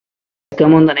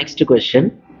Come on the next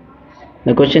question.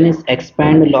 The question is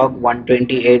expand log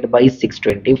 128 by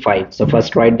 625. So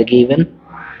first write the given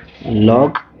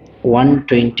log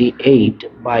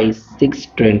 128 by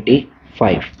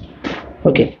 625.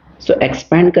 Okay so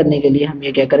expand करने के लिए हम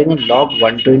ये क्या करेंगे log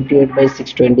 128 by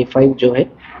 625 जो है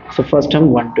सो फर्स्ट हम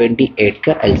 128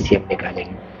 का एलसीएम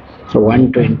निकालेंगे. सो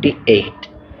 128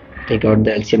 take out the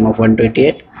LCM of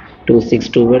 128. 2 6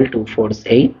 12 2 4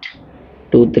 8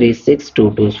 2 3 6 2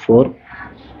 2 4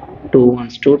 2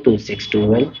 1 2 2 6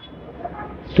 12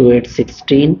 2 8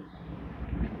 16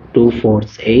 2 4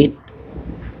 8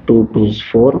 2 2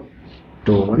 4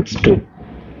 2 1 2.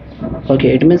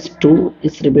 Okay, it means 2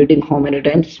 is repeating how many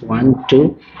times? 1 2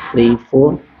 3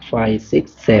 4 5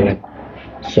 6 7.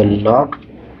 So log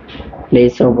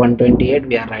place of 128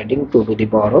 we are writing 2 to the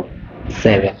power of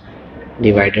 7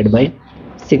 divided by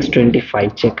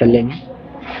 625. check कर लेंगे.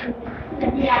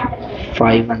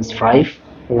 5 ones 5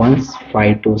 ones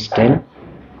 5 2s 10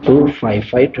 2 5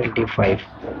 5 25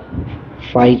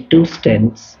 5 2s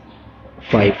 10s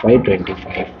 5 5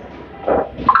 25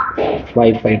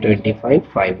 5 5 25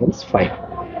 5 ones 5.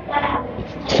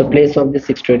 So place of the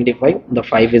 625 the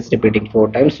 5 is repeating 4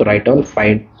 times, so write down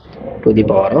 5 to the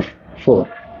power of 4.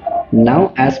 Now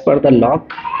as per the log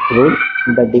rule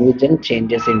the division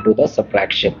changes into the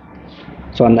subtraction.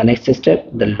 So on the next step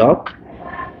the log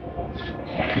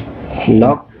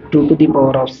 2 to the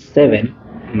power of 7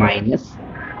 minus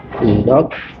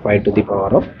log 5 to the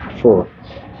power of 4.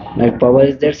 Now if power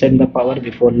is there, set the power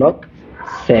before log.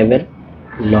 7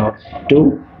 log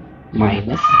 2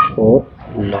 minus 4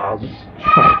 log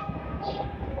 5.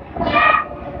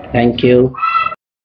 Thank you.